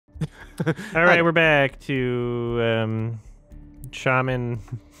All right, we're back to Shaman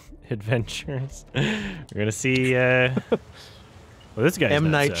Adventures. We're gonna see. Well, this guy's M.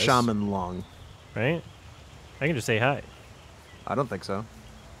 not Night sus, Shaman Long. right? I can just say hi. I don't think so.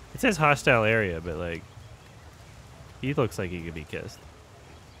 It says hostile area, but like, he looks like he could be kissed,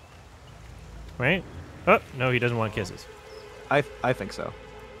 right? Oh no, he doesn't want kisses. I think so.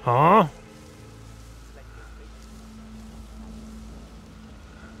 Huh?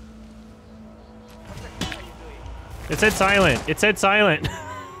 It said silent. It said silent.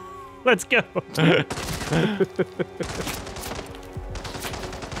 Let's go.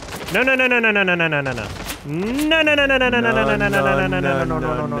 No, no, no, no, no, no, no, no, no, no, no. No, no, no, no, no, no, no, no, no, no, no, no, no, no, no, no,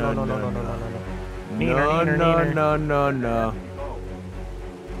 no, no, no, no, No, no.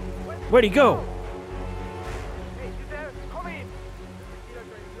 Where'd he go?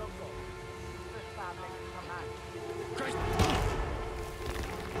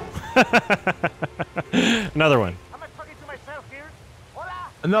 Another one.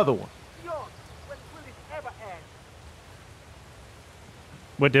 Another one.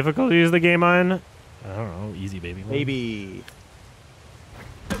 What difficulty is the game on? I don't know. Easy, baby. Maybe.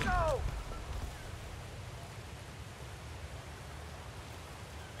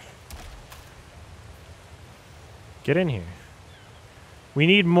 Get in here. We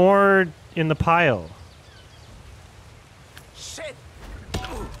need more in the pile. Shit.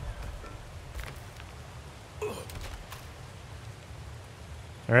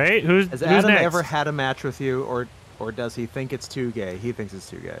 All right, who's Has who's Adam next? ever had a match with you, or does he think it's too gay? He thinks it's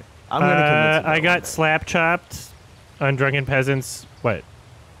too gay. I'm gonna convince him. I got slap chopped on Drunken Peasants. What?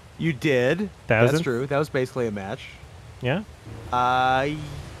 You did. Thousand? That's true. That was basically a match. Yeah.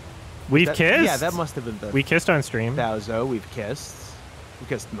 We've kissed. Yeah, that must have been the. We kissed on stream. Thouso. We've kissed. We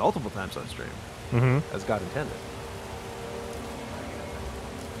kissed multiple times on stream. Mm-hmm. As God intended.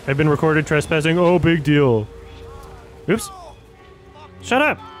 I've been recorded trespassing. Oh, big deal. Oops. Shut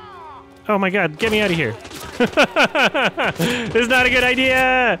up. Oh my God, get me out of here. This is not a good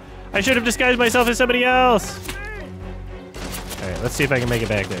idea. I should have disguised myself as somebody else. All right, let's see if I can make it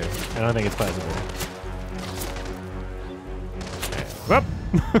back there. I don't think it's possible. All right. Whoop.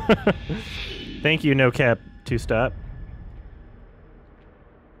 Thank you, No Cap, to stop.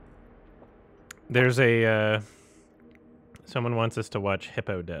 There's a, someone wants us to watch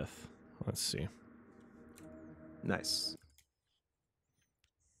Hippo Death. Let's see. Nice.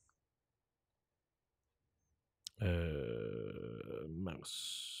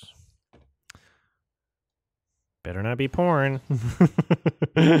 Mouse. Better not be porn.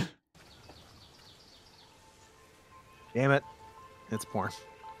 Damn it. It's porn.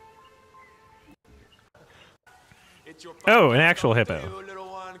 Oh, an actual hippo.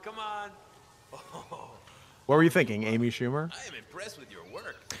 Come on. What were you thinking, Amy Schumer? I am impressed with your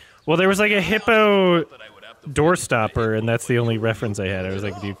work. Well, there was like a hippo door stopper, and that's the only reference I had. I was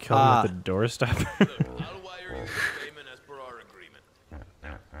like, do you kill him with the door stopper? I'll wire you the payment as per our agreement. If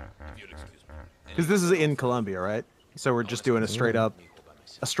you'll excuse me. Because this is in Colombia, right? So we're just doing a straight up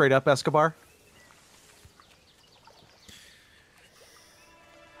Escobar.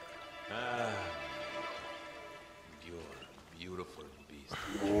 You're a beautiful beast.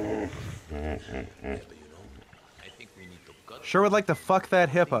 Yeah, but you know, I think we need to cut Sure would like to fuck that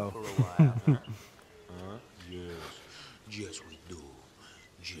hippo. for a while. Huh? Yes. Yes, we do.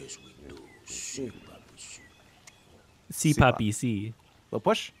 Yes, we do. See, Papi, see. C Poppy C. Little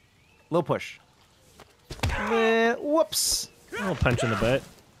push. Little push. Whoops. A little punch in the butt.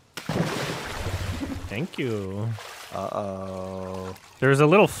 Thank you. Uh-oh. There's a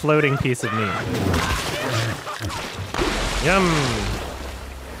little floating piece of meat. Yum.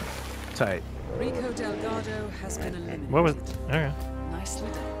 Tight. Rico Delgado has been eliminated. What was? Okay. Nicely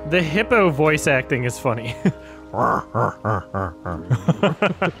done. The hippo voice acting is funny. All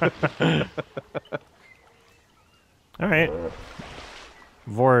right.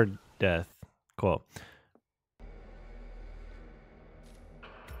 Vord death. Cool.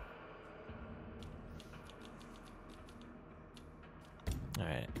 All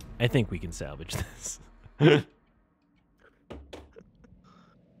right. I think we can salvage this.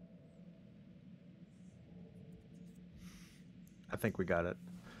 I think we got it.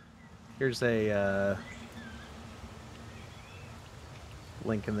 Here's a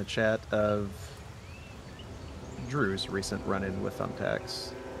link in the chat of Drew's recent run-in with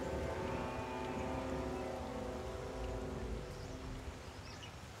thumbtacks.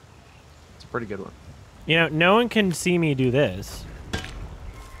 It's a pretty good one. You know, no one can see me do this.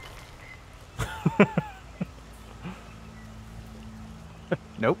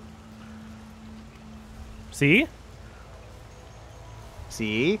 Nope. See?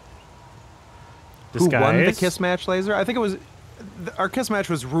 See? Disguise. Who won the kiss match, Laser? I think it was... Our kiss match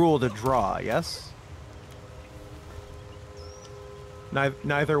was ruled a draw, yes?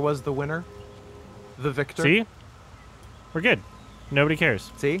 Neither was the winner? The victor? See? We're good. Nobody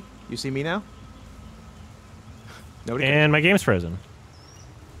cares. See? You see me now? Nobody cares. And my game's frozen.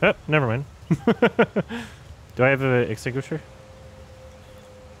 Oh, never mind. Do I have an extinguisher?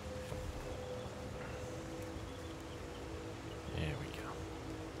 There we go.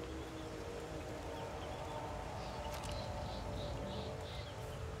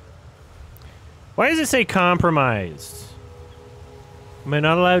 Why does it say compromised? Am I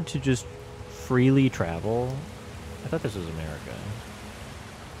not allowed to just freely travel? I thought this was America.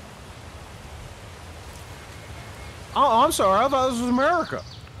 Oh, I'm sorry. I thought this was America.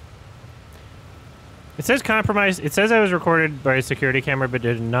 It says compromised. It says I was recorded by a security camera, but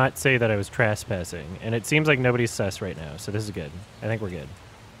did not say that I was trespassing. And it seems like nobody's sus right now, so this is good. I think we're good.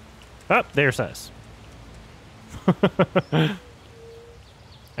 Oh, they're sus. I'm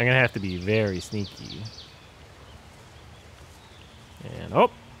gonna have to be very sneaky. And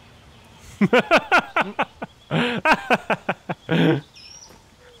oh.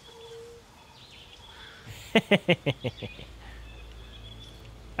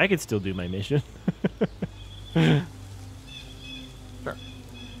 I could still do my mission. Sure.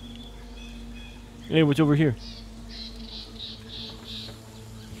 Hey, what's over here?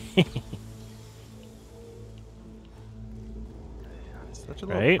 Such a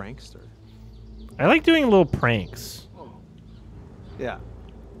little Right? prankster. I like doing little pranks. Yeah.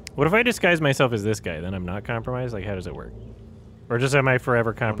 What if I disguise myself as this guy? Then I'm not compromised? Like, how does it work? Or just am I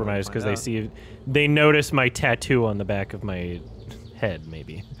forever compromised because they notice my tattoo on the back of my head,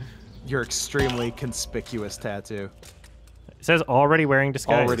 maybe? Your extremely conspicuous tattoo. It says already wearing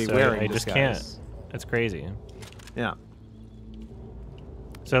disguise. Already so wearing I just disguise. can't. That's crazy. Yeah.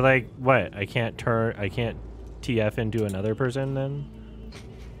 So, like, what? I can't TF into another person then?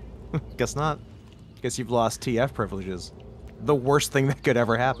 Guess not. Guess you've lost TF privileges. The worst thing that could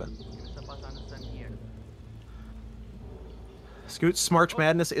ever happen. Scoot, Smarch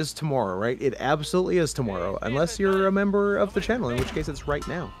Madness is tomorrow, right? It absolutely is tomorrow, unless you're a member of the channel, in which case it's right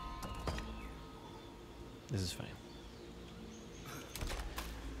now. This is fine.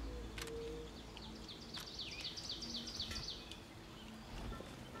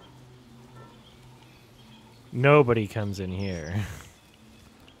 Nobody comes in here.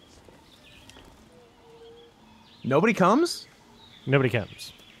 Nobody comes? Nobody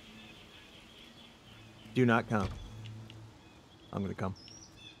comes. Do not come. I'm gonna come.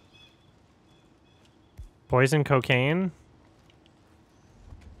 Poison cocaine?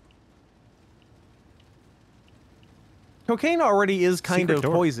 Cocaine already is kind Secret of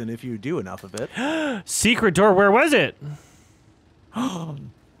door. poison if you do enough of it. Secret door, where was it? Oh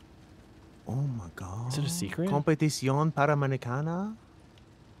my god. Is it a secret? Competición Panamericana?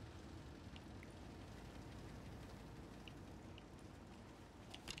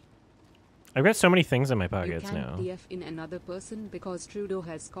 I've got so many things in my You pockets can't now. TF in another person because Trudeau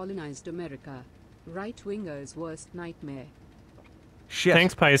has colonized America. Right-wingers' worst nightmare. Shit.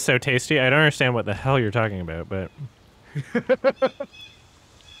 Thanks, pie is so tasty. I don't understand what the hell you're talking about, but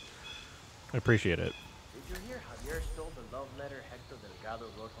I appreciate it. Did you hear Javier stole the love letter Hector Delgado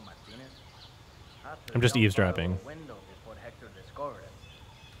wrote for Martinez? After I'm just he jumped eavesdropping. out of the window before Hector discovered it.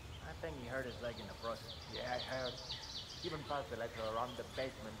 I think he hurt his leg in the process. Yeah, I heard. Even passed the letter around the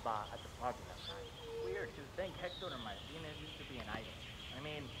basement bar at the party last night. Weird to think Hector and Martinez used to be an item. I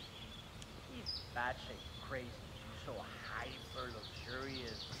mean, he's batshit crazy, so hyper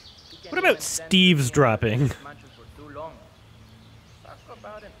luxurious. He can't What about even stand Steve's to be in dropping? the mansion for too long. Talk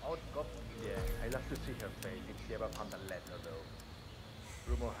about an odd couple. Yeah, I'd love to see her face if she ever found the letter,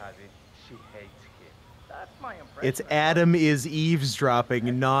 though. Rumor has it, she hates him. That's my impression. It's Adam is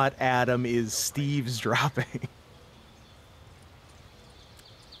eavesdropping, not Adam is Steve's dropping.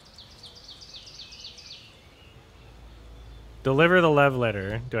 Deliver the love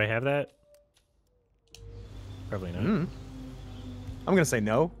letter. Do I have that? Probably not. I'm gonna say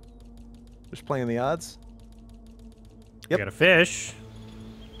no. Just playing the odds. I got a fish.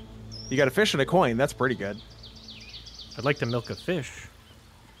 You got a fish and a coin. That's pretty good. I'd like to milk a fish.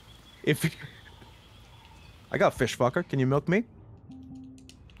 If I got fish fucker, can you milk me?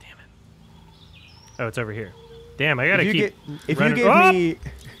 Damn it. Oh, it's over here. Damn, I gotta If you keep. if you running- gave Oh! me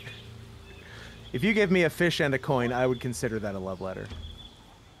if you gave me a fish and a coin, I would consider that a love letter.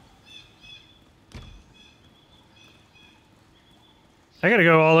 I gotta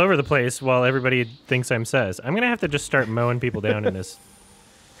go all over the place while everybody thinks I'm sus. I'm gonna have to just start mowing people down in this.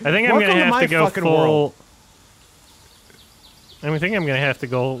 I think I'm Welcome gonna to have my to go fucking full. world. I think I'm gonna have to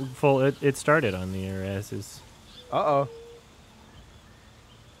go full. It started on the air asses. Uh-oh.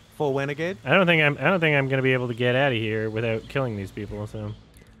 Full renegade? I don't think I'm gonna be able to get out of here without killing these people. So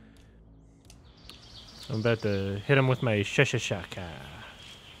I'm about to hit them with my shashashaka.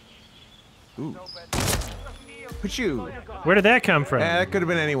 Ooh. Pachoo. Where did that come from? That could have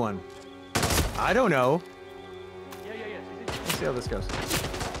been anyone. I don't know. Let's see how this goes.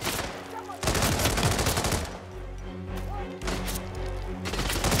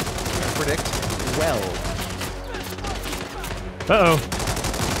 Predict well. Uh-oh.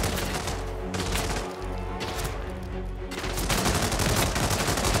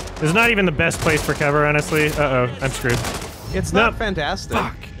 This is not even the best place for cover, honestly. Uh-oh, I'm screwed. It's not Nope. fantastic.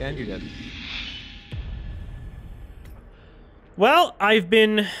 Fuck. And you did. Well, I've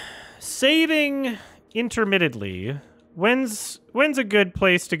been saving intermittently. When's a good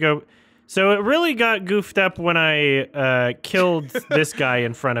place to go? So it really got goofed up when I killed this guy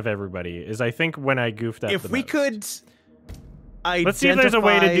in front of everybody. Is I think when I goofed up. If the we most. could Let's see if there's a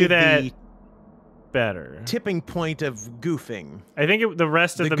way to do that the better. tipping point of goofing. I think the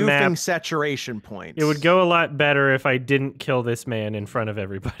rest of the goofing map, saturation point. it would go a lot better if I didn't kill this man in front of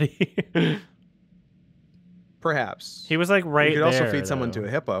everybody. Perhaps. He was like right You could there. also feed someone though. to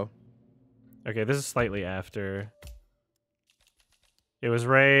a hippo. Okay, this is slightly after. It was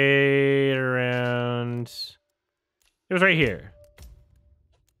right around. It was right here.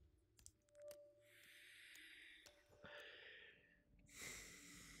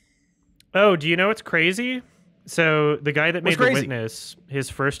 Oh, do you know what's crazy? So the guy that made What's The crazy? Witness, his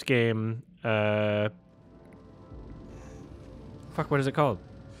first game, fuck, what is it called?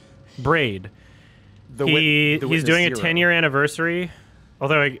 Braid. He's Witness doing a Zero. 10-year anniversary,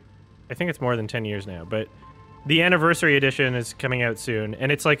 although I think it's more than 10 years now, but the anniversary edition is coming out soon,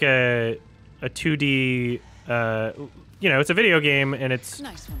 and it's like a 2D, it's a video game, and it's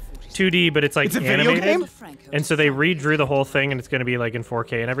 2D, but it's like It's a video animated. game? And so they redrew the whole thing, and it's going to be like in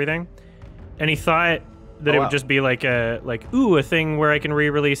 4K and everything. And he thought that Oh, it wow. would just be like a thing where I can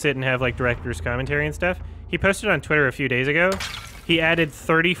re-release it and have like director's commentary and stuff. He posted on Twitter a few days ago. He added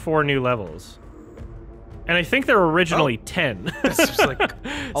 34 new levels. And I think there were originally 10. It's just like a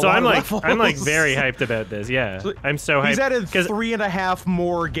So lot I'm of like levels. very hyped about this. Yeah, I'm so hyped. He's added 'Cause- 3.5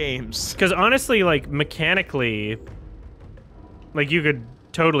 more games. Because honestly, like mechanically, like you could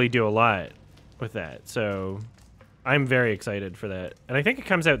totally do a lot with that. So I'm very excited for that, and I think it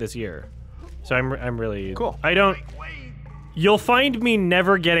comes out this year. So I'm really Cool. I don't. You'll find me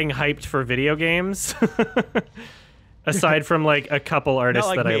never getting hyped for video games, aside from like a couple artists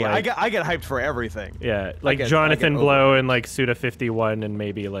Not like that me. I like. I get hyped for everything. Yeah, like get- Jonathan I get Blow and like Suda 51 and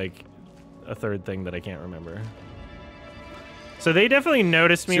maybe like a third thing that I can't remember. So they definitely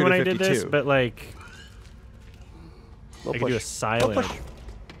noticed me Suda when I did this, 52. but like I Little could do a push. silent. Little push.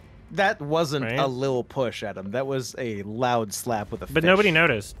 That wasn't Right? a little push at him. That was a loud slap with a But fish. nobody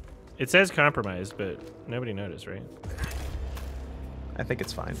noticed. It says compromised, but nobody noticed, right? I think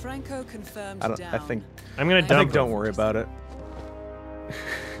it's fine. Franco confirmed I don't. down. I think. I'm gonna I I dump think. Don't him. worry about it.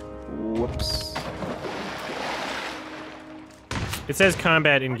 Whoops. It says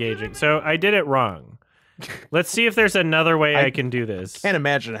combat engaging, so I did it wrong. Let's see if there's another way I can do this. Can't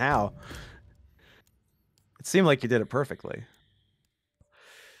imagine how. It seemed like you did it perfectly.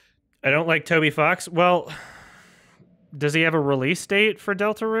 I don't like Toby Fox. Well, does he have a release date for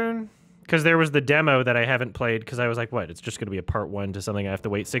Deltarune? Because there was the demo that I haven't played because I was like, what? It's just going to be a part 1 to something I have to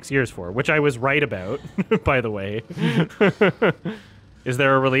wait 6 years for, which I was right about, by the way. Is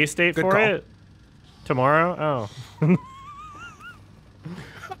there a release date Good for call. it? Tomorrow? Oh.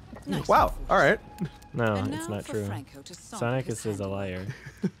 Nice Wow. one, All right. No, And it's now not for true. Franco to Sonic his is a hand. liar.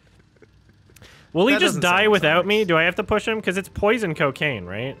 Will he That just doesn't die sound without Sonic's. me? Do I have to push him? Because it's poison cocaine,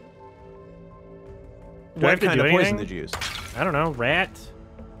 right? Do I What have to kind do of anything? poison did you use? I don't know. Rat?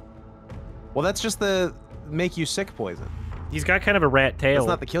 Well, that's just the make you sick poison. He's got kind of a rat tail. That's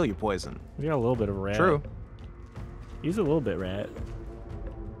not the kill you poison. He's got a little bit of a rat. True. He's a little bit rat.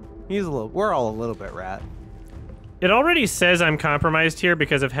 He's a little. We're all a little bit rat. It already says I'm compromised here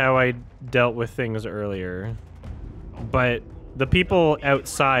because of how I dealt with things earlier. But the people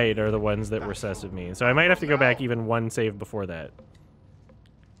outside are the ones that were sus of me. So I might have to go back even one save before that.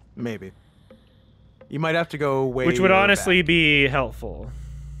 Maybe. You might have to go way. Which would honestly back. be helpful.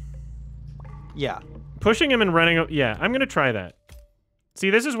 Yeah. Pushing him and running... Yeah, I'm going to try that. See,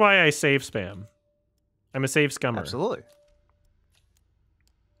 this is why I save spam. I'm a save scummer. Absolutely.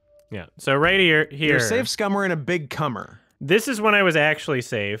 Yeah. So right here... You're a safe scummer and a big cummer. This is when I was actually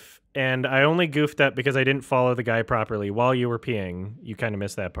safe, and I only goofed up because I didn't follow the guy properly while you were peeing. You kind of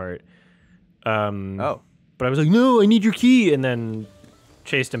missed that part. Oh. But I was like, no, I need your key, and then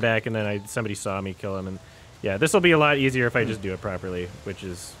chased him back, and then somebody saw me kill him, and yeah, this will be a lot easier if I just do it properly, which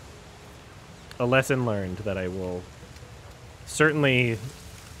is a lesson learned that I will certainly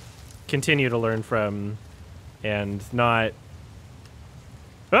continue to learn from, and not.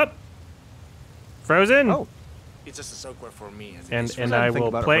 Oh, frozen. Oh, It's just a soaker for me. As it and is for and you. I Think will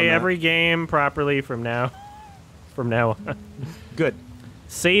about it play from that. every game properly from now on. good.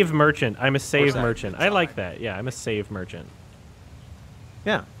 Save merchant. I'm a save that? merchant. I like that. Yeah, I'm a save merchant.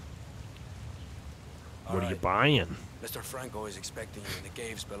 Yeah. What are you buying? Mr. Franco is expecting you in the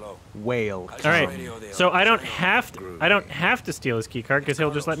caves below. Whale. I'll All just right. radio the So I don't officer. have to steal his key card because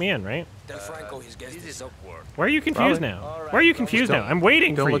he'll just let me in, right? Tell Franco his guest is awkward. Why are you confused now? Why are you confused now? I'm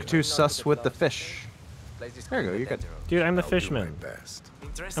waiting for Don't you. look too sus with the fish. There you go. You're good. Dude, I'm the fishman.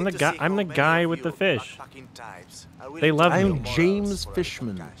 I'm the guy. I'm the guy with the fish. They love me. I'm James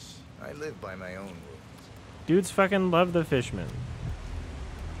Fishman. I live by my own rules. Dudes fucking love the fishman.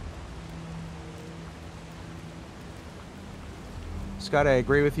 Scott, I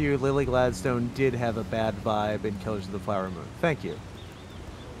agree with you. Lily Gladstone did have a bad vibe in Killers of the Flower Moon. Thank you.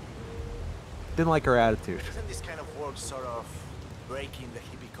 Didn't like her attitude. Isn't this kind of work sort of breaking the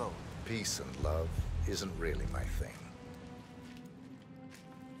hippie code? Peace and love isn't really my thing.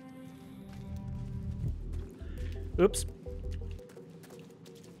 Oops.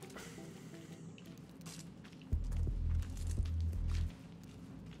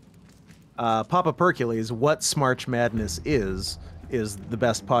 Papa Percules, what Smarch Madness is the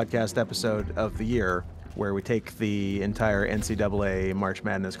best podcast episode of the year, where we take the entire NCAA March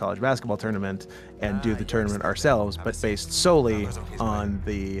Madness college basketball tournament and do the tournament ourselves, but based solely on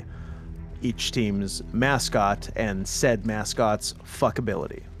each team's mascot and said mascot's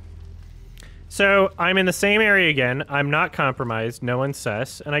fuckability. So I'm in the same area again. I'm not compromised. No one's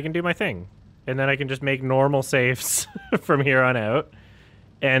sus, and I can do my thing. And then I can just make normal saves from here on out,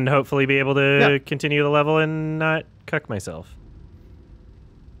 and hopefully be able to continue the level and not cuck myself.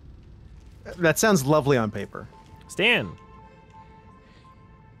 That sounds lovely on paper. Stan.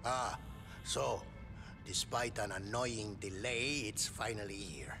 So, despite an annoying delay, it's finally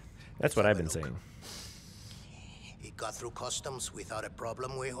here. That's what I've been saying. It got through customs without a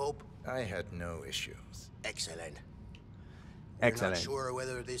problem, we hope? I had no issues. Excellent. Excellent. We're not sure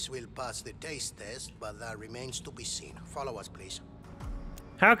whether this will pass the taste test, but that remains to be seen. Follow us, please.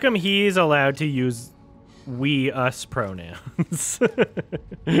 How come he's allowed to use we, us pronouns?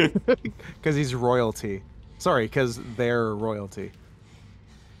 Because he's royalty. Sorry, because they're royalty.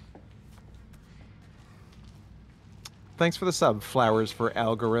 Thanks for the sub, Flowers for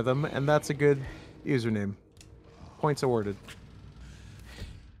Algorithm, and that's a good username. Points awarded.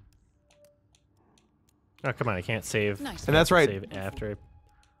 Oh, come on, I can't save. Nice. And that's right. Save after.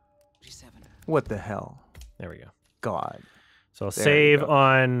 What the hell? There we go. God. So I'll There save you go.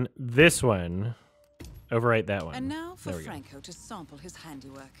 on this one. Overwrite that one. And now for There we go. Franco to sample his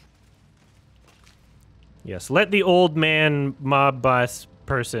handiwork. Yes, let the old man mob boss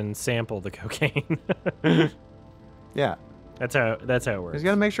person sample the cocaine. Yeah. That's how it works. He's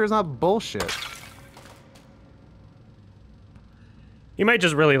got to make sure it's not bullshit. He might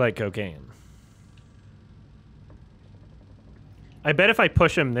just really like cocaine. I bet if I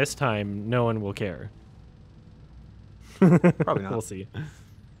push him this time, no one will care. Probably not. We'll see.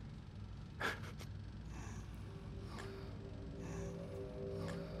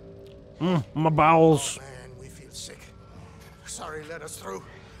 My bowels. Man, we feel sick. Sorry, let us through.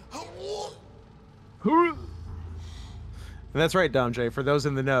 And that's right, Dom J. For those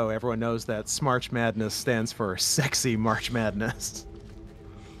in the know, everyone knows that Smarch Madness stands for Sexy March Madness.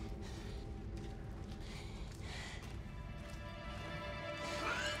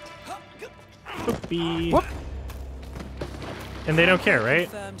 Whoopee. Whoop. And they don't care, right?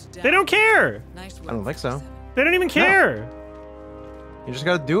 Confirmed down. They don't care. Nice work, I don't think so. 47. They don't even care. You just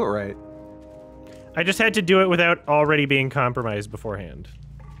got to do it right. I just had to do it without already being compromised beforehand,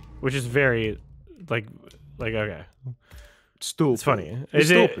 which is very, like okay. Stupid. It's funny. It's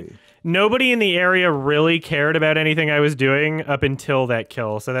Is it? stupid. Nobody in the area really cared about anything I was doing up until that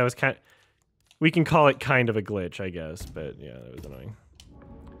kill, so that was we can call it kind of a glitch, I guess. But yeah, that was annoying.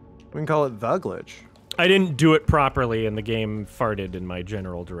 We can call it the glitch. I didn't do it properly, and the game farted in my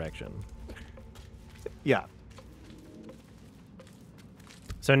general direction. Yeah.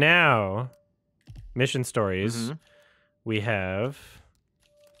 So now, mission stories. We have.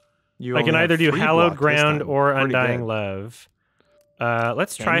 You I can only have either do 3 Hallowed blocked this Ground time. or Pretty Undying good. Love.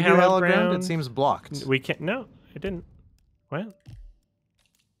 Let's Can try you do Hallowed Ground. It seems blocked. We can't. No, it didn't. What?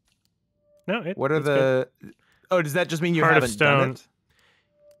 No, it. What are it's good. the? Oh, does that just mean you Heart of haven't done Stone. it?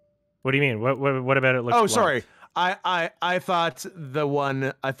 What do you mean? What about it looks Oh, blocked? sorry. I thought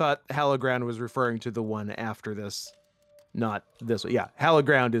Hallowed Ground was referring to the one after this, not this one. Yeah, Hallowed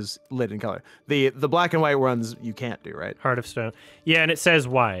Ground is lit in color. The black and white ones you can't do, right? Heart of Stone. Yeah, and it says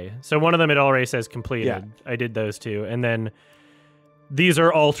why. So one of them it already says completed. Yeah. I did those two, and then these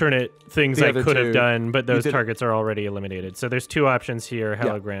are alternate things The I other could have two, done, but you those did- targets are already eliminated. So there's two options here: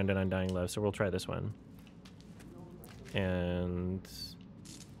 Hallowed Ground and Undying Love. So we'll try this one and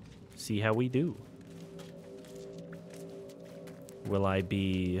see how we do. Will I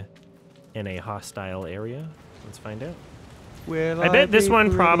be in a hostile area? Let's find out. I bet this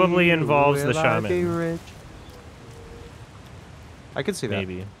one probably involves the shaman. I could see that.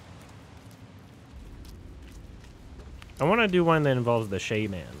 Maybe. I want to do one that involves the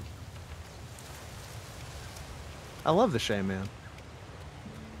shaman. I love the shaman.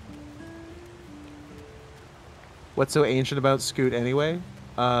 What's so ancient about Scoot anyway?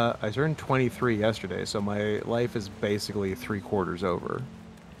 I turned 23 yesterday, so my life is basically 3/4 over.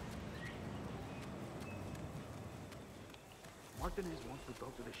 Martinez wants to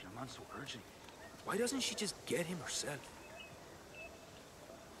talk to the shaman so urgent. Why doesn't she just get him herself?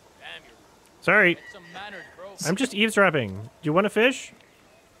 Damn, you're Sorry, some manners, bro. I'm just eavesdropping. Do you want a fish?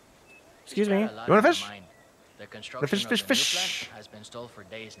 Excuse me. You want a fish? The construction fish, of fish, the fish. new plant has been stalled for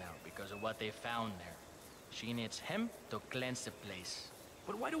days now because of what they found there. She needs him to cleanse the place.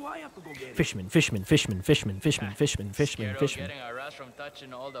 But why do I have to go get him? Fishman, fishman, fishman, fishman, fishman, fishman, fishman, Scared of fishman. getting harassed from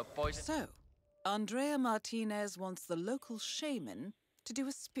touching all the poison. So, Andrea Martinez wants the local shaman to do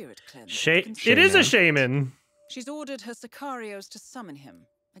a spirit cleanse. It is a shaman. She's ordered her sicarios to summon him,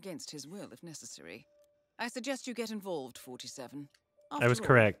 against his will if necessary. I suggest you get involved, 47. I was After all,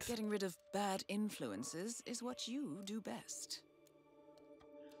 correct. Getting rid of bad influences is what you do best.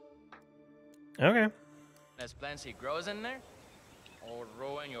 Okay. As plants he grows in there, or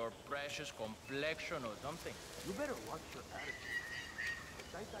ruin your precious complexion or something. You better watch your attitude.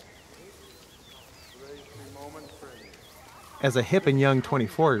 As a hip and young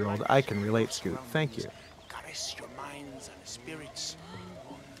 24-year-old, I can relate, Scoot. Thank you. Caress your minds and spirits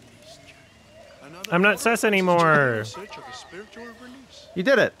on this journey. I'm not sus anymore. You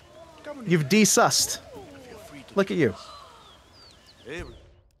did it. You've de-sussed. Look at you.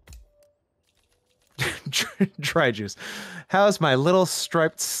 Dry juice. How's my little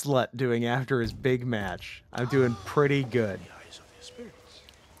striped slut doing after his big match? I'm doing pretty good.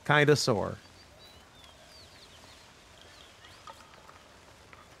 Kinda sore.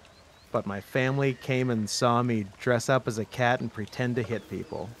 But my family came and saw me dress up as a cat and pretend to hit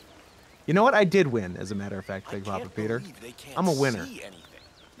people. You know what? I did win, as a matter of fact, Big Papa Peter. I'm a winner.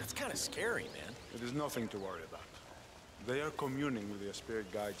 That's kind of scary, man. It is nothing to worry about. They are communing with their spirit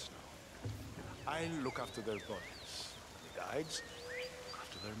guides now. I look after their bodies. The guides look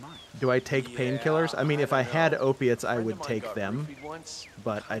after their minds. Do I take painkillers? I mean, if I had opiates, I would take them,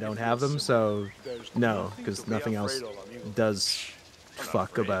 but I don't have them, so no, because nothing else does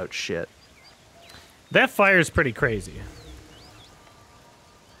fuck about shit. That fire's pretty crazy.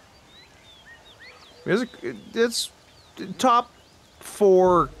 It's top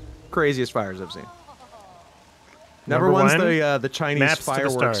 4 craziest fires I've seen. Number one's one, the Chinese Maps to the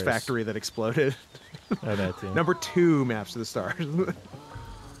fireworks Stars. factory that exploded. Oh, that too. Number 2, Maps to the Stars.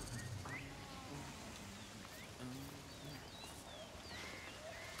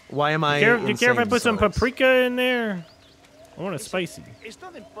 Why am I? Do you care if I insane put some besides? paprika in there? I want it spicy. It's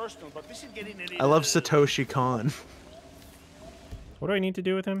nothing personal, but this is getting a I love Satoshi Kon. What do I need to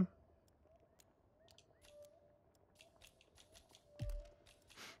do with him?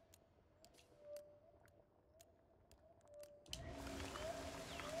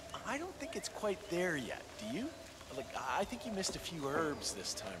 I don't think it's quite there yet, do you? Like, I think you missed a few herbs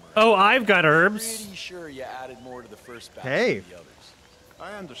this time around. Oh, I've got herbs. Pretty sure you added more to the first batch Hey. than the others.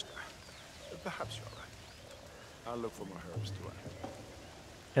 I understand. Perhaps you're right. I'll look for more herbs to add.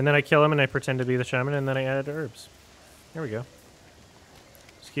 And then I kill him and I pretend to be the shaman and then I add herbs. There we go.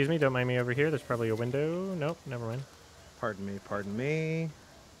 Excuse me, don't mind me over here. There's probably a window. Nope, never mind. Pardon me, pardon me.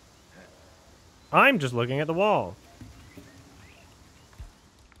 I'm just looking at the wall.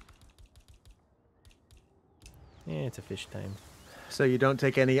 Yeah, it's a fish time. So you don't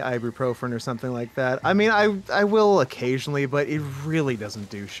take any ibuprofen or something like that? I mean, I will occasionally, but it really doesn't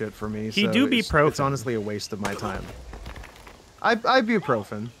do shit for me. He so do be it's profen. honestly a waste of my time.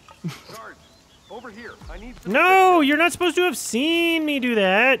 Ibuprofen. Guard, over here. I need some No, you're not supposed to have seen me do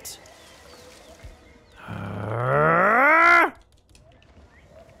that.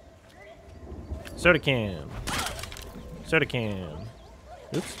 Soda can. Soda can.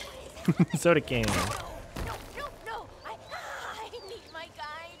 Oops. Soda can. No, I need my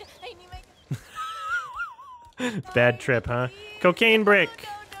guide. I Bad trip, huh? Cocaine brick.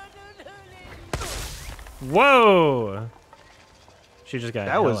 Whoa! She just got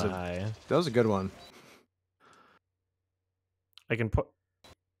hella high. That was a good one. I can put...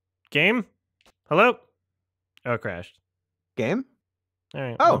 Game? Hello? Oh, it crashed. Game? All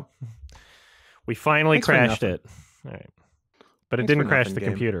right. Oh. Well, we finally Thanks for crashed nothing. it. All right. But it Thanks didn't for crash nothing, the game.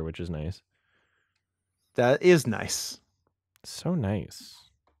 computer, which is nice. That is nice. So nice.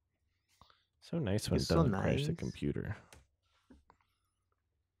 So nice when it It's so doesn't crash the nice. computer.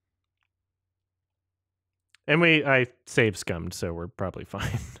 And I save scummed, so we're probably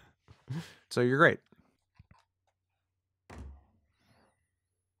fine. So you're great.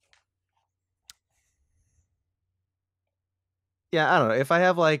 Yeah, I don't know. If I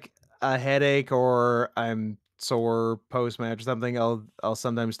have like a headache or I'm sore post match or something, I'll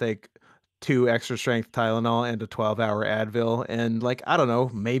sometimes take 2 extra strength Tylenol and a 12-hour Advil, and like I don't know,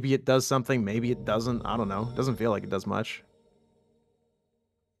 maybe it does something, maybe it doesn't. I don't know. It doesn't feel like it does much.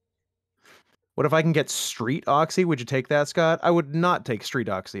 What if I can get street oxy? Would you take that, Scott? I would not take street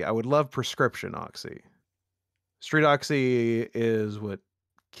oxy. I would love prescription oxy. Street oxy is what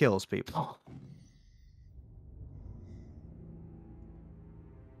kills people.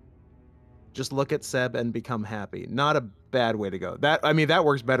 Just look at Seb and become happy. Not a bad way to go. That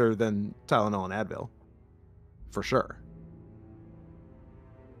works better than Tylenol and Advil. For sure.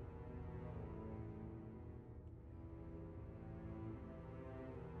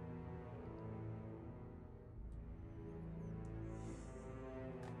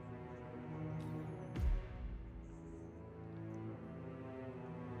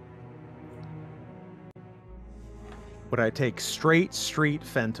 Would I take straight street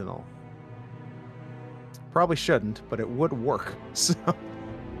fentanyl? Probably shouldn't, but it would work. So I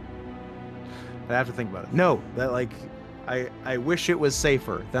have to think about it. No, that like I wish it was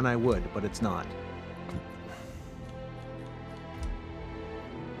safer, then I would, but it's not.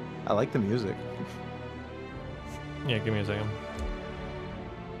 I like the music. Yeah, give me a second.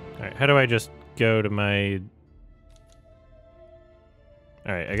 Alright, how do I just go to my...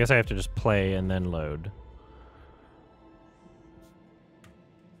 Alright, I guess I have to just play and then load.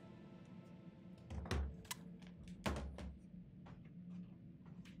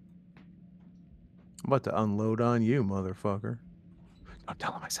 I'm about to unload on you, motherfucker. Don't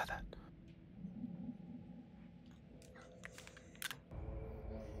tell him I said that.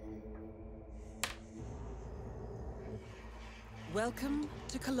 Welcome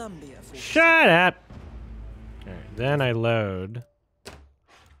to Columbia. Shut up! Alright, then I load.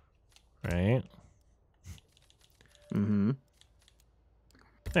 Right? Mm-hmm.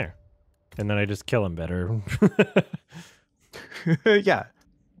 There. And then I just kill him better. Yeah.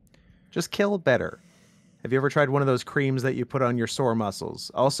 Just kill better. Have you ever tried one of those creams that you put on your sore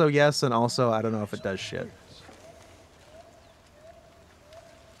muscles? Also yes, and also I don't know if it does shit.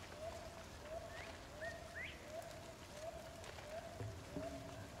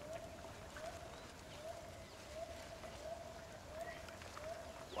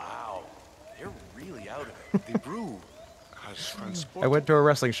 Wow, they're really out of it. They brew. I went to a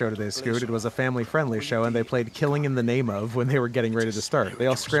wrestling show today, Scoot. It was a family-friendly show, and they played Killing in the Name of when they were getting ready to start. They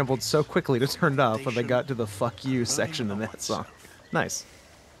all scrambled so quickly to turn it off when they got to the fuck you section in that song. Nice.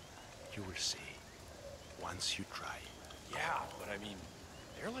 You will see. Once you try. Yeah, but I mean,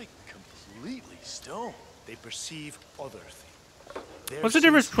 they're like completely stoned. They perceive other things. What's the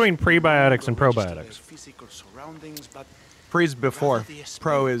difference between prebiotics and probiotics? Physical surroundings, but Pre's before.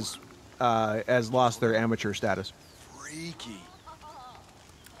 Pro is has lost their amateur status. freaky.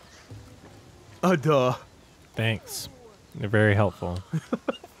 Duh. Thanks. They're very helpful.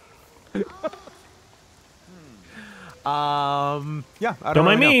 Yeah, I Don't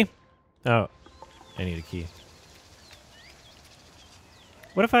mind really me. Oh, I need a key.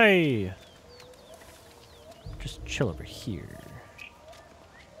 What if I just chill over here?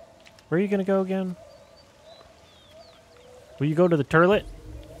 Where are you gonna go again? Will you go to the turlet?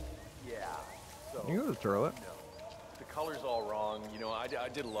 Yeah. So, You go to the toilet. no. The color's all wrong. You know, I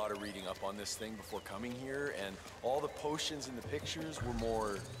did a lot of reading up on this thing before coming here, and all the potions in the pictures were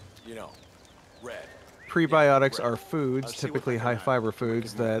more, you know, red. Prebiotics are foods, Let's see what typically we can, high-fiber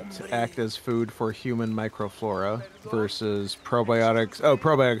foods that act as food for human microflora, versus probiotics. Oh,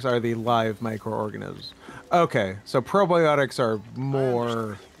 probiotics are the live microorganisms. Okay, so probiotics are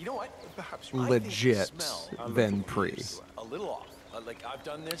more You know what? Perhaps legit than pre. A little off. Like I've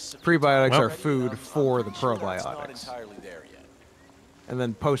done this. Prebiotics Well- are food for the Sure it's not probiotics, entirely there yet. and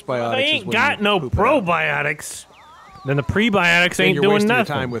then postbiotics. I is ain't when got you no poop it out. probiotics. Then the prebiotics Then ain't you're doing wasting your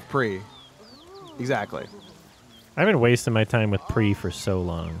nothing. time with pre. Exactly. I've been wasting my time with pre for so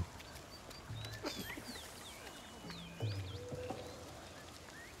long.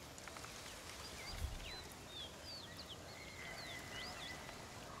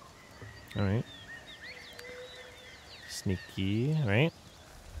 All right. Sneaky, right?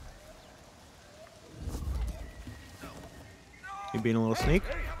 You being a little sneak?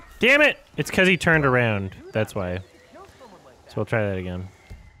 Damn it! It's because he turned around. That's why. So we'll try that again.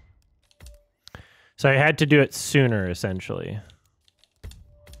 So I had to do it sooner, essentially.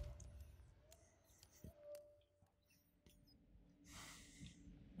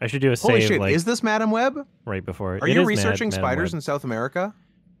 I should do a Holy save, shit, like, is this Madam Web? right before. Are It you is researching Madam spiders Web. in South America?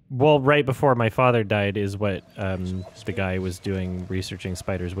 Well, right before my father died is what the guy was doing, researching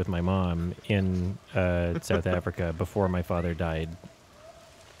spiders with my mom in South Africa before my father died.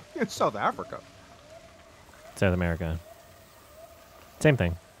 It's South Africa. South America. Same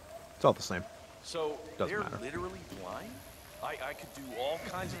thing. It's all the same. So Doesn't they're matter. literally blind? I could do all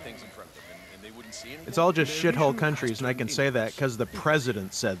kinds of things in front of them, and they wouldn't see anything? It's all just shithole countries, and I can say that because the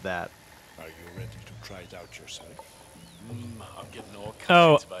president said that. Are you ready to try it out yourself? I'm getting all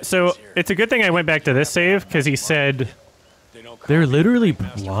Oh, kinds of ideas so here. it's a good thing I went back to this save, because he said they're literally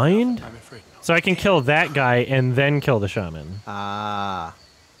blind? I'm afraid not. So I can kill that guy and then kill the shaman. Ah.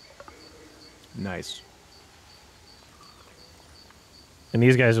 Nice. And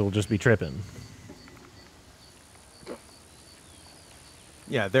these guys will just be tripping.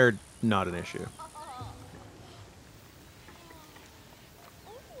 Yeah, they're not an issue.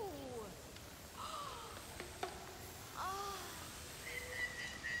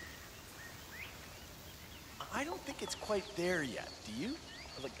 I don't think it's quite there yet, do you?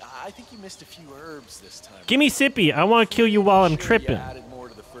 Like, I think you missed a few herbs this time. Give me Sippy. I want to kill you while I'm Sure tripping. You added more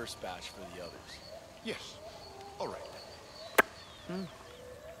to the first batch for the others. Yes. All right.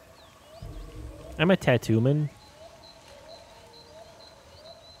 I'm a tattoo man.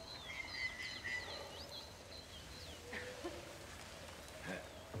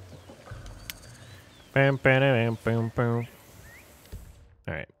 Bam, bam, bam, bam, bam.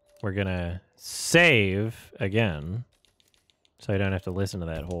 All right, we're gonna save again, so I don't have to listen to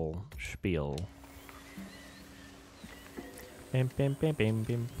that whole spiel. Bam, bam, bam, bam,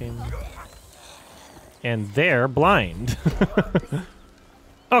 bam, bam. And they're blind.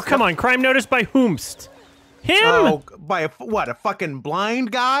 Oh, come on, crime notice by whomst? Him? Oh, by what? A fucking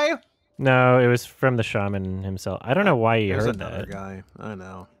blind guy? No, it was from the shaman himself. I don't know why he There's heard another that. guy. I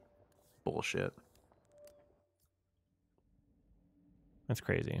know. Bullshit. That's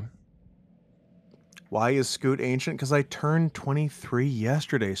crazy. Why is Scoot ancient? Because I turned 23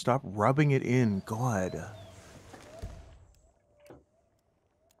 yesterday. Stop rubbing it in. God.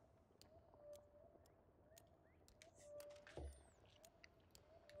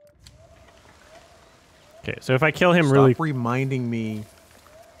 Okay, so if I kill him Stop really, reminding me.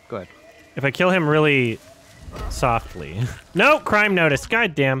 Go ahead. if I kill him really softly, no crime notice.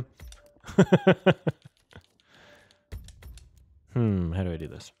 God damn. How do I do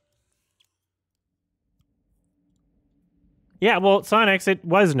this? Yeah, well, Sonics, it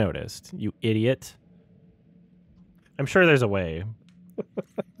was noticed. You idiot. I'm sure there's a way.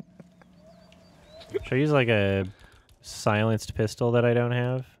 Should I use like a silenced pistol that I don't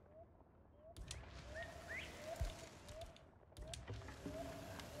have?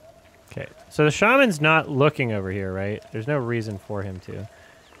 Okay, so the shaman's not looking over here, right? There's no reason for him to.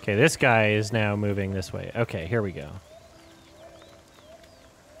 Okay, this guy is now moving this way. Okay, here we go.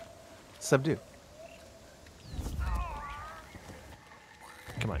 Subdue.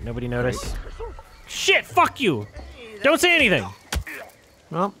 Come on, nobody notice. Shit, fuck you! Don't say anything!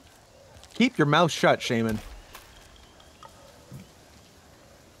 Well, keep your mouth shut, Shaman.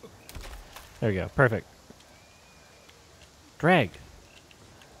 There we go, perfect. Drag.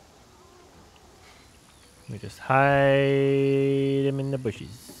 We just hide him in the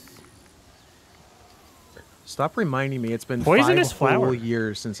bushes. Stop reminding me it's been Poisonous 5 whole flower.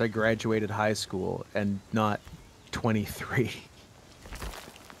 years since I graduated high school and not 23.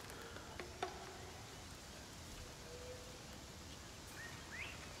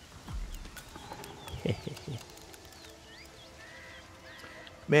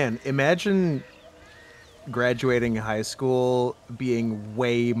 Man, imagine graduating high school being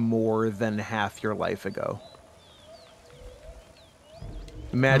way more than half your life ago.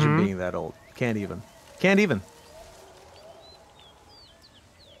 Imagine being that old. Can't even. Can't even.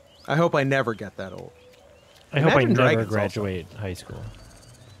 I hope I never get that old. I hope I Imagine never dragons graduate high school.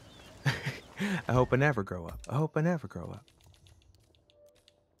 I hope I never grow up. I hope I never grow up.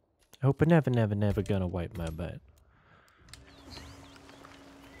 I hope I never, never, never gonna wipe my butt.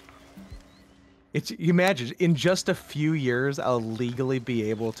 It's, you imagine, in just a few years, I'll legally be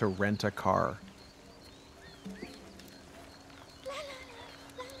able to rent a car.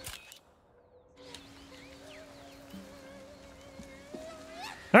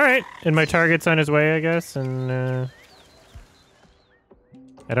 All right, and my target's on his way, I guess, and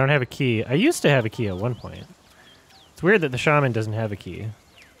I don't have a key. I used to have a key at one point. It's weird that the shaman doesn't have a key,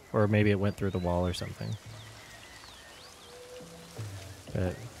 or maybe it went through the wall or something.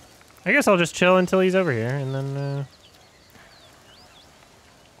 But I guess I'll just chill until he's over here, and then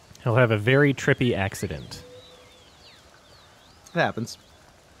he'll have a very trippy accident. It happens.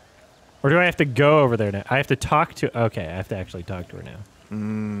 Or do I have to go over there now? I have to talk to... Okay, I have to actually talk to her now.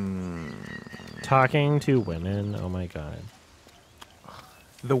 Talking to women. Oh my god.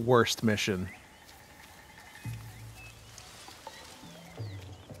 The worst mission.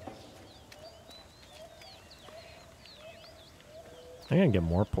 I'm gonna get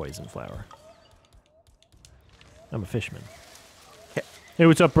more poison flower. I'm a fisherman. Hey,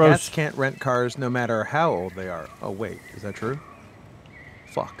 what's up, bros? Cats can't rent cars no matter how old they are. Oh, wait. Is that true?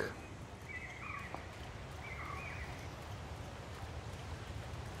 Fuck.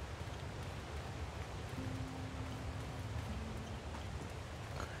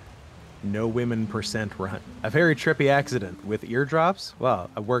 No women percent run. A very trippy accident with eardrops? Well,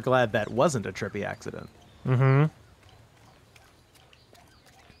 we're glad that wasn't a trippy accident. Mm-hmm.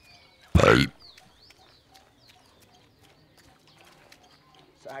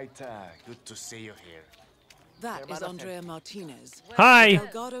 Saita, good to see you here. That is Andrea Martinez. Hi.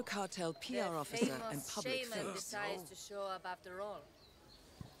 Delgado cartel PR officer and public Shaman face. decides to show up after all.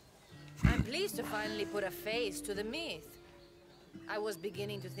 I'm pleased to finally put a face to the myth. I was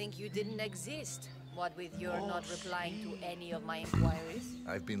beginning to think you didn't exist, what with your not replying to any of my inquiries.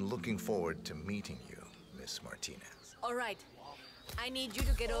 I've been looking forward to meeting you, Miss Martinez. All right. I need you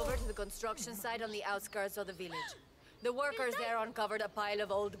to get over to the construction site on the outskirts of the village. The workers there uncovered a pile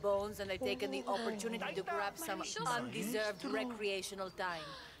of old bones and they've taken the opportunity to grab some undeserved recreational time.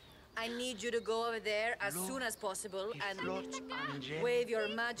 I need you to go over there as soon as possible and wave your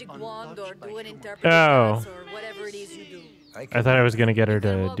magic wand or do an interpretive dance or whatever it is you do. I thought I was gonna get her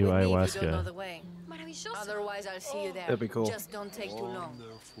to do You don't know ayahuasca. the way. Otherwise, I'll see you there. That'd be cool. Just don't take too long.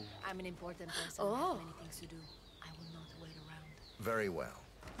 I'm an important person. I have many things to do. I will not wait around. Very well.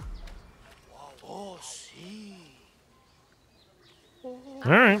 Oh, see. All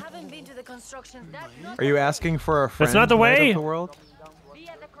right. I haven't been to the construction. Are you asking for a friend? That's not the knight way. Of the world?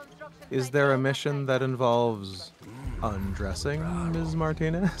 Is there a mission that involves undressing Ms.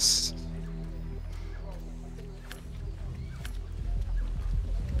 Martinez?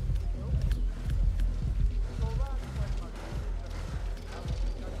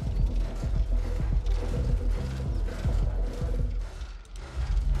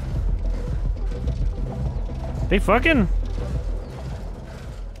 They fucking...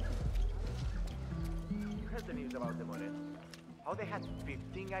 Heard the news about the Morenos. How they had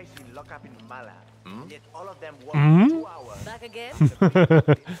 15 guys in lockup in Mala. Yet all of them worked 2 hours. Back again?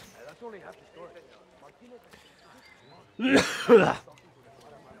 That's only half the story.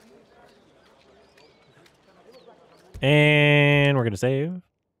 And we're gonna save.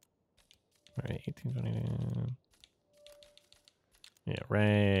 All right, 1829. Yeah,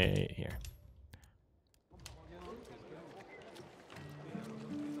 right here.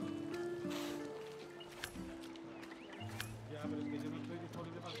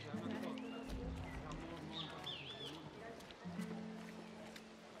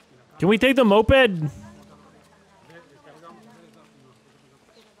 Can we take the moped?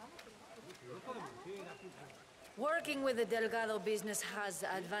 Working with the Delgado business has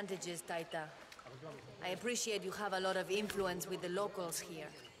advantages, Taita. I appreciate you have a lot of influence with the locals here.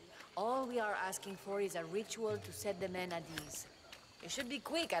 All we are asking for is a ritual to set the men at ease. It should be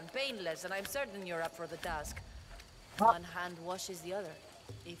quick and painless, and I'm certain you're up for the task. One hand washes the other,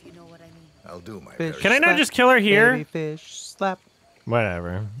 if you know what I mean. I'll do my Fish very Can I not slap, just kill her here? baby fish slap.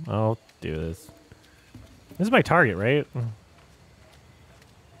 Whatever. I'll do this. This is my target, right?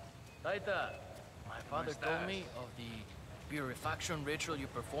 Taita, my father told me of the purification ritual you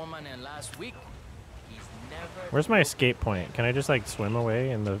performed on him last week. He's never... Where's my escape point? Can I just like swim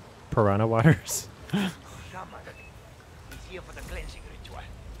away in the piranha waters? Shaman. He's here for the cleansing ritual.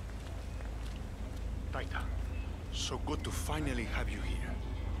 Taita, so good to finally have you here.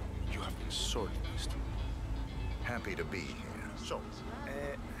 You have been sorely missed. happy to be here. So,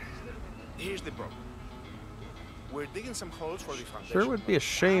 here's the problem. We're digging some holes for the foundation. Sure would be a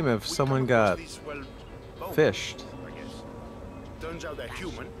shame if someone got fished. I guess. Turns out they're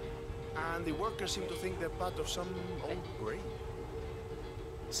human, and the workers seem to think they're part of some old brain.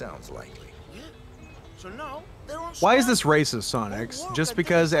 Sounds likely. Yeah. So now they're on. Why is this racist, Sonics? Just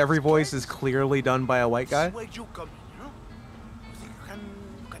because every voice is clearly done by a white guy? Where you come in, you know? You think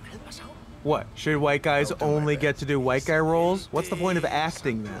you can help us out? What? Should white guys only get to do white guy roles? What's the point of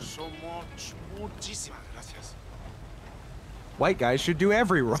acting then? White guys should do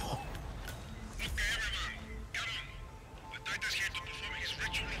every role.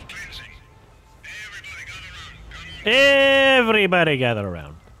 Everybody gather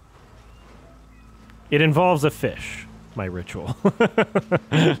around. It involves a fish, my ritual.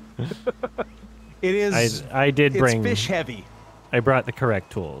 It is. I did bring. It's fish heavy. I brought the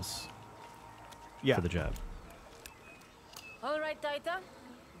correct tools. Yeah. For the job. All right, Taita.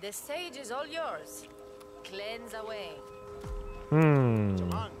 The stage is all yours. Cleanse away.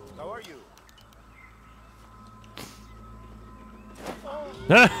 How are you?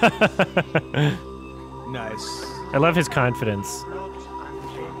 Nice. I love his confidence.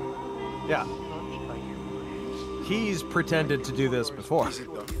 Yeah. He's pretended to do this before.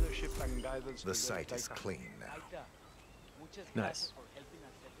 The site is clean now. Nice.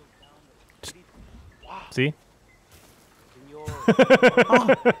 See? Go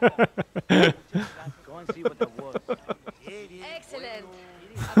and see what that was. Excellent.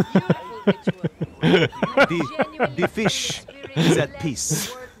 A beautiful ritual. The fish is at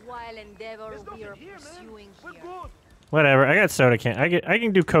peace. Worthwhile endeavor we are pursuing here. Whatever. I got soda can. I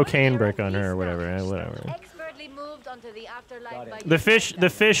can do cocaine brick on her or whatever. Whatever. Expertly moved onto the afterlife by The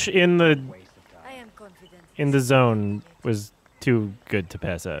fish in the I am confident. in the zone was too good to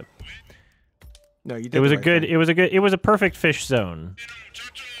pass up. No, you did. It was the a right good. thing. It was a perfect fish zone.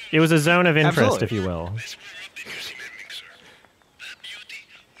 It was a zone of interest, Absolutely. if you will.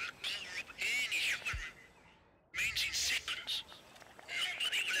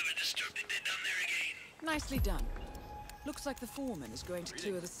 Nicely done. Looks like the foreman is going to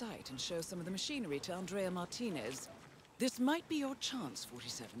tour the site and show some of the machinery to Andrea Martinez. This might be your chance,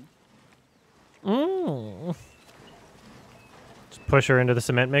 47. Just push her into the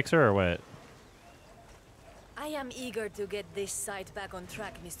cement mixer or what? I am eager to get this site back on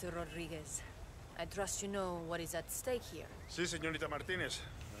track, Mr. Rodriguez. I trust you know what is at stake here. Si, Señorita Martinez.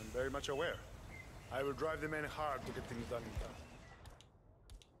 I'm very much aware. I will drive the men hard to get things done in time.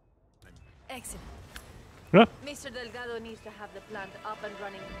 Excellent. Huh? Mr. Delgado needs to have the plant up and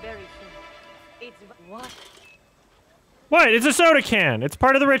running very soon. It's what? What? It's a soda can. It's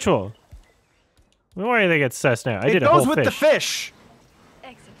part of the ritual. Why do they get sus now? I did a whole It goes with the fish.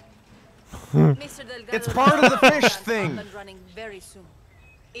 Excellent. Mr. Delgado It's part of the fish plant thing. Up and running very soon.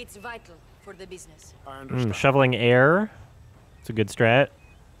 It's vital for the business. Shoveling air. It's a good strat.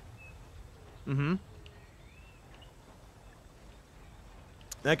 Mm-hmm.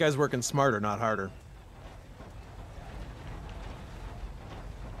 That guy's working smarter, not harder.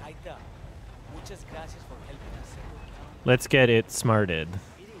 Aita, muchas gracias for helping us settle down. Let's get it smarted.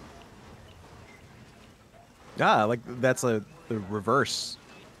 Ah, like that's the reverse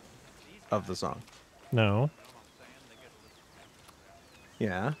of the song. No.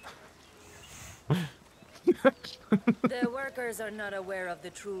 Yeah. The workers are not aware of the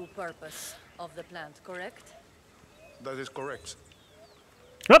true purpose of the plant, correct? That is correct.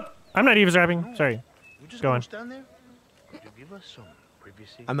 Oh, I'm not eavesdropping. Sorry. Go on. Stand there? Could you give us some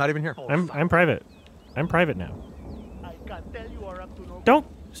privacy? I'm not even here. I'm private. I'm private now. I can tell you are up to no Don't.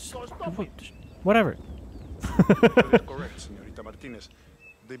 So stop it. Whatever. That is correct, Señorita Martinez.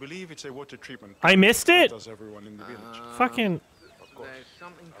 They believe it's a water treatment. I missed it? Does everyone in the village. Fucking.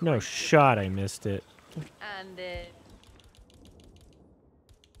 No shot. I missed it. And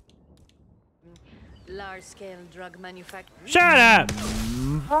large-scale drug manufacturing. Shut up!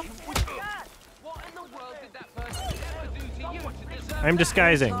 I'm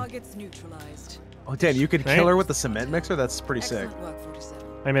disguising. Targets neutralized. Oh, Dan, you could Right? kill her with the cement mixer? That's pretty sick. Excellent work, 47.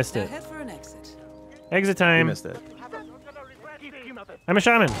 I missed Now it. head for an exit. Exit You time. missed it. I'm a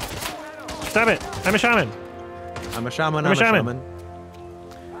shaman. Stop it. I'm a shaman. I'm a shaman. I'm a shaman.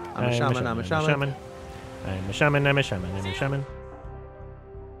 I'm a shaman. I'm a shaman. I'm a shaman. I'm a shaman. I'm a shaman.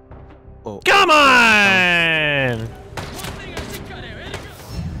 Oh. Come on!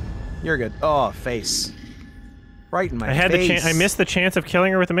 You're good. Oh, face. Right in my I had face. the chance. I missed the chance of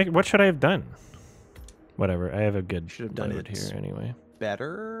killing her with the mix. What should I have done? Whatever. I have a good Should have done load it here anyway.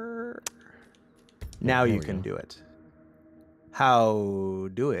 better. Now there you we can go. do it. How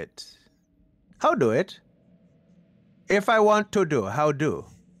do it? How do it? If I want to do, how do?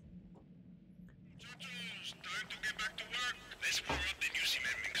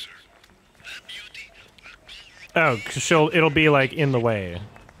 Oh, 'cause it'll be like in the way.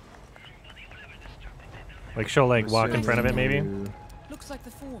 Like she'll like walk in front of it maybe. Looks like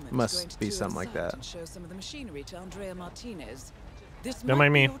the foreman is Must going to be tour the something like site that. and show some of the machinery to Andrea Martinez. This Don't might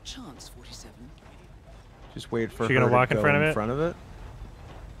mind be me. your chance, 47. Just wait for She her gonna to walk in go front of in it? front of it.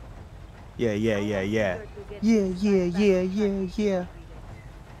 Yeah, yeah, yeah, yeah. Yeah, yeah, yeah, yeah, yeah.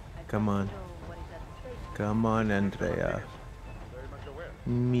 Come on. Come on, Andrea.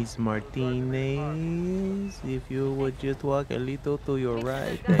 Miss Martinez, if you would just walk a little to your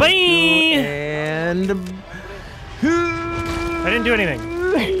right. Thank Bye! you. And... I didn't do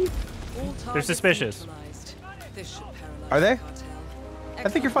anything. They're suspicious. Are they? I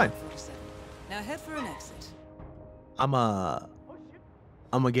think you're fine. Now head for an exit. I'm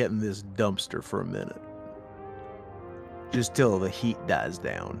get in this dumpster for a minute. Just till the heat dies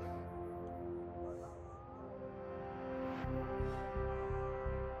down.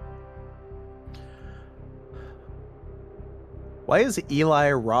 Why is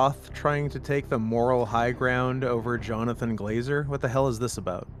Eli Roth trying to take the moral high ground over Jonathan Glazer? What the hell is this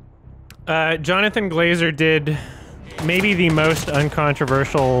about? Jonathan Glazer did maybe the most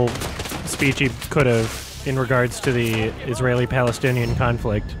uncontroversial speech he could have in regards to the Israeli-Palestinian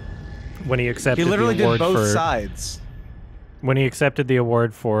conflict when he accepted the award did both sides. When he accepted the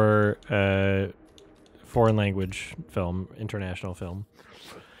award for foreign language film, international film,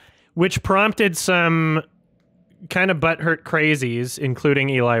 which prompted some kind of butthurt crazies, including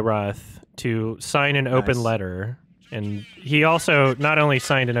Eli Roth, to sign an open letter. And he also not only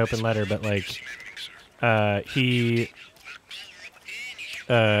signed an open letter, but like he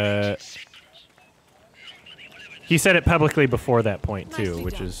said it publicly before that point too,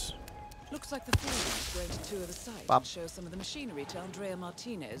 which is looks like the foreman is going to tour the site and show some of the machinery to Andrea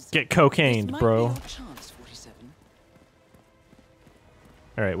Martinez. Get cocained, bro.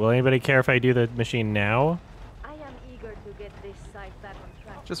 All right. Will anybody care if I do the machine now? I am eager to get this site back on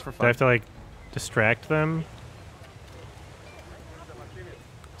track. Just for Do I fun. have to like distract them?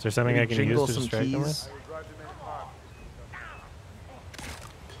 Is there something I can use to distract them with?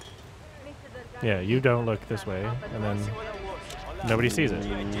 Yeah, you don't look this way, and then nobody sees it.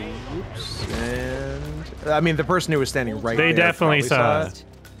 Oops. And I mean, the person who was standing right They there definitely probably saw it.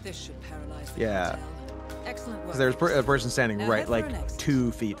 This should paralyze the Yeah. hotel. Excellent work. Because there's a person standing Now right, head for like an exit.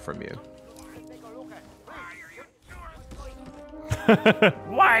 2 feet from you.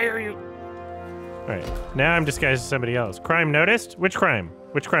 Why are you? All right, now I'm disguised as somebody else. Crime noticed? Which crime?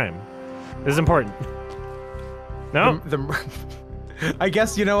 Which crime? This is important. No? I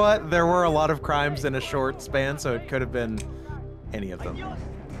guess, you know what? There were a lot of crimes in a short span, so it could have been any of them. I'm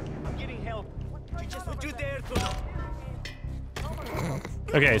getting help. Just would you dare to?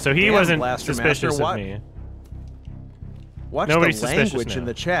 Okay, so he Damn, wasn't Blaster suspicious Master, of me. Watch Nobody's the suspicious language in now.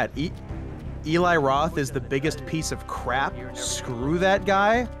 the chat. Eli Roth is the biggest piece of crap. Screw that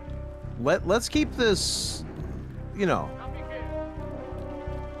guy. Let's keep this, you know.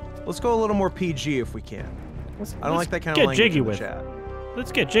 Let's go a little more PG if we can. I don't like that kind of language jiggy in the with chat.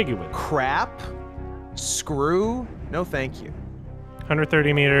 Let's get jiggy with it. Crap? Screw? No, thank you.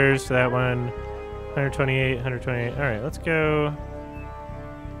 130 meters to that one. 128, 128. All right, let's go.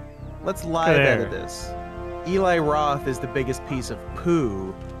 Let's live there. edit this. Eli Roth is the biggest piece of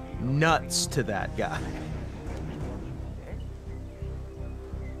poo. Nuts to that guy.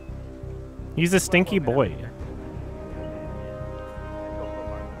 He's a stinky boy.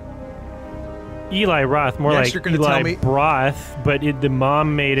 Eli Roth, more Next, like you're gonna tell Eli me- Broth, but the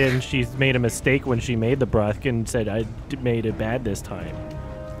mom made it and she's made a mistake when she made the broth and said, I made it bad this time.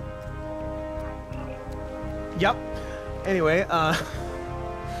 Yep. Anyway,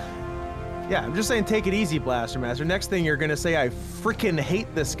 yeah, I'm just saying take it easy, Blaster Master. Next thing you're gonna say I freaking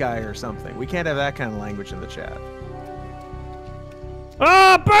hate this guy or something. We can't have that kind of language in the chat.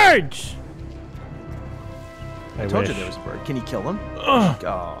 Oh, birds! I told you there was a bird. Can you kill him? Ugh.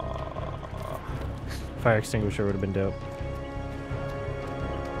 Oh. Fire extinguisher would have been dope.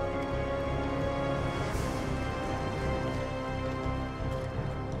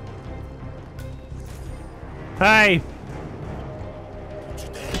 Hi!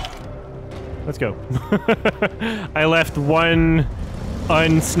 Let's go. I left one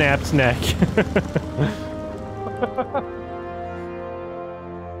unsnapped neck.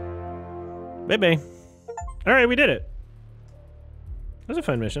 Baby. All right, we did it. That was a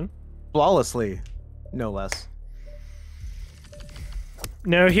fun mission. Flawlessly, no less.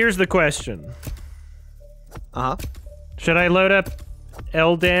 Now, here's the question. Uh-huh. Should I load up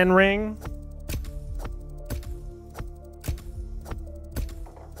Elden Ring?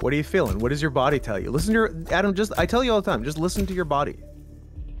 What are you feeling? What does your body tell you? Listen to your... Adam, I tell you all the time, just listen to your body.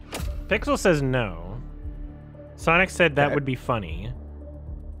 Pixel says no. Sonic said that Okay. would be funny.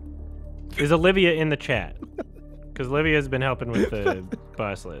 Is Olivia in the chat? Because Olivia's been helping with the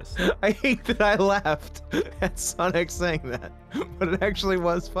boss list. I hate that I laughed at Sonic saying that, but it actually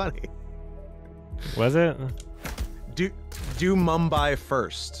was funny. Was it? Do Mumbai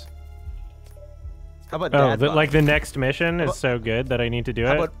first. How about Oh, dad bod? like the next mission is so good that I need to do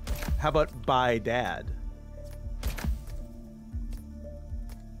it? How about by dad?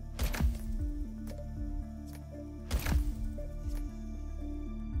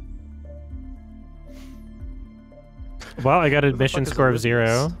 Well, I got a mission fuck is score on of this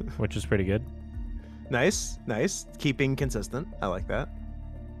list? 0, which is pretty good. Nice, nice. Keeping consistent. I like that.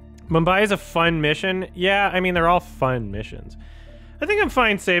 Mumbai is a fun mission. Yeah, I mean, they're all fun missions. I think I'm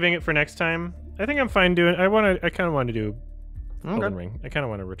fine saving it for next time. I think I'm fine doing... I kind of want to do Elden Ring. I kind of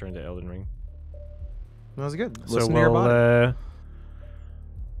want to return to Elden Ring. That was good. So Listen to your body.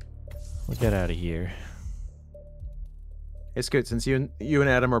 We'll get out of here. Hey, Scoot, since you and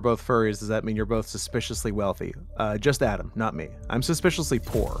Adam are both furries, does that mean you're both suspiciously wealthy? Just Adam, not me. I'm suspiciously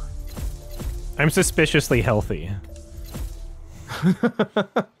poor. I'm suspiciously healthy.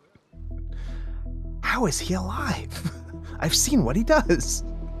 How is he alive? I've seen what he does.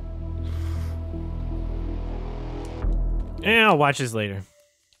 Yeah, I'll watch this later.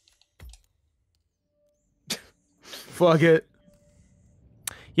 Fuck it.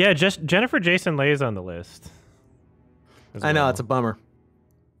 Yeah, just Jennifer Jason Leigh is on the list. I know, it's a bummer.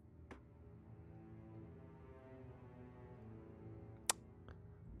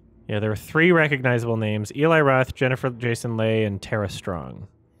 Yeah, there are 3 recognizable names: Eli Roth, Jennifer Jason Leigh, and Tara Strong.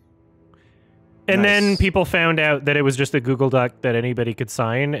 And then people found out that it was just a Google Doc that anybody could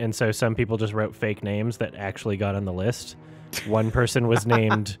sign, and so some people just wrote fake names that actually got on the list. One person was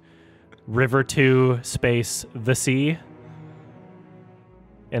named River 2 space the Sea,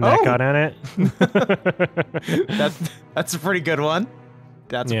 and that got on it. That's a pretty good one.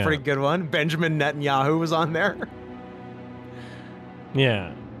 That's a pretty good one. Benjamin Netanyahu was on there.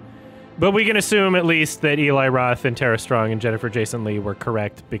 Yeah. But we can assume at least that Eli Roth and Tara Strong and Jennifer Jason Leigh were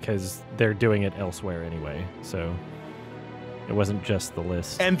correct because they're doing it elsewhere anyway. So it wasn't just the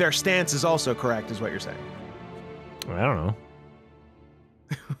list. And their stance is also correct, is what you're saying. I don't know.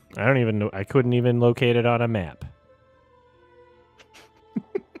 I don't even know. I couldn't even locate it on a map.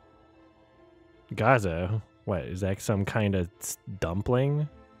 Gaza? What, is that some kind of dumpling?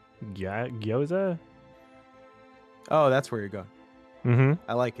 Gyoza? Oh, that's where you're going. Mm-hmm.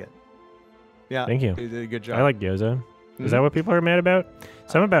 I like it. Yeah. Thank you. You did a good job. I like gyoza. Is that what people are mad about?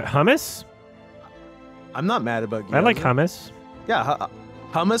 Some about hummus? I'm not mad about gyoza. I like hummus. Yeah,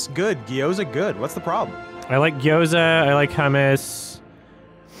 hummus, good. Gyoza, good. What's the problem? I like gyoza. I like hummus.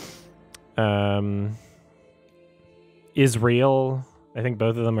 Is real. I think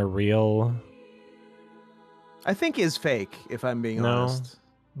both of them are real. I think is fake, if I'm being honest.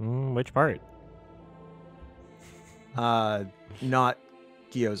 Which part? Not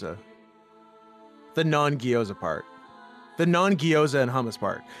gyoza. The non-gyoza part. The non-gyoza and hummus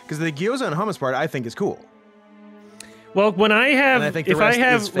part. Because the gyoza and hummus part, I think, is cool. Well, when I have, if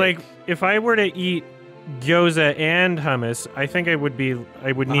if I were to eat gyoza and hummus, I think I would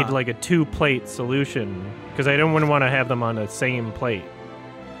need like a 2-plate solution because I don't want to have them on the same plate.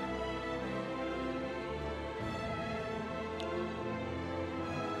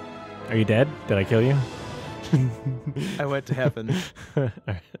 Are you dead? Did I kill you? I went to heaven.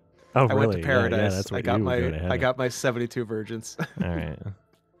 Oh, I really? went to paradise. Yeah, that's what I got you would go to I heaven. got my 72 virgins. All right.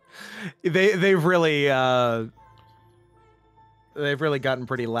 They've really gotten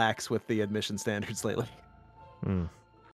pretty lax with the admission standards lately.